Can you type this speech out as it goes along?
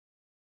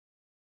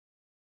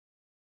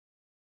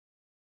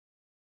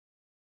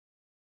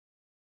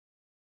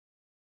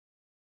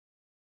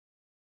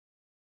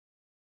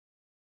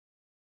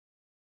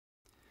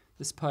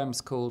This poem's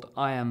called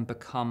I Am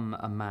Become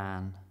a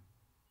Man.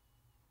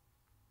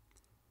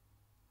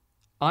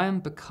 I am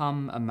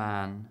become a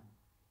man,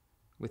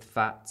 with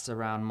fats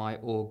around my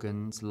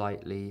organs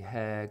lightly,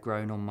 hair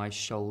grown on my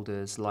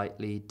shoulders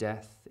lightly,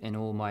 death in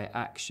all my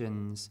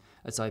actions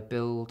as I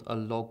build a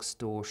log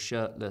store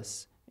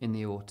shirtless in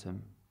the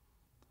autumn.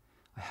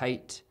 I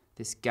hate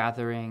this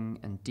gathering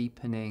and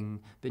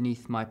deepening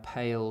beneath my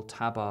pale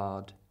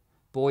tabard,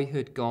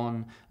 boyhood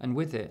gone, and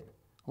with it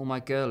all my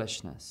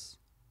girlishness.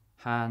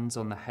 Hands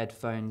on the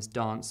headphones,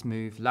 dance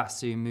move,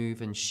 lasso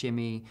move and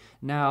shimmy.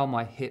 Now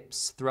my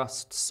hips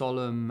thrust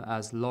solemn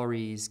as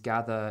lorries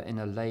gather in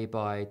a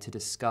lay-by to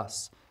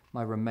discuss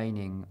my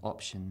remaining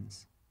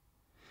options.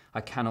 I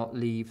cannot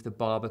leave the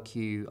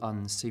barbecue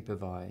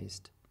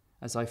unsupervised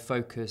as I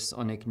focus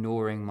on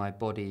ignoring my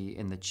body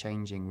in the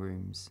changing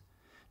rooms.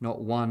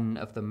 Not one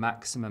of the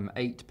maximum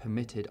 8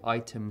 permitted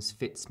items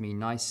fits me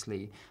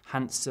nicely.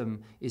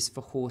 Handsome is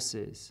for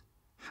horses,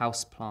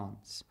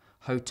 houseplants,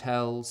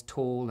 hotels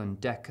tall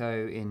and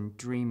deco in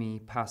dreamy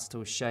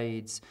pastel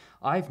shades.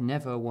 I've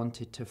never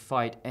wanted to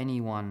fight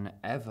anyone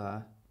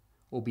ever,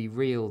 or be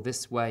real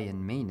this way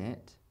and mean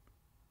it.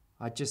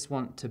 I just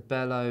want to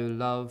bellow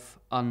love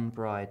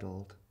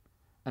unbridled,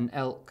 an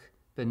elk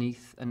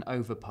beneath an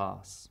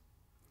overpass,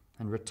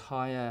 and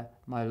retire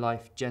my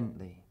life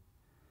gently,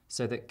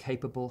 so that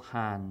capable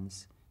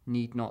hands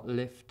need not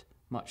lift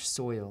much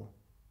soil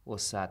or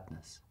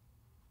sadness.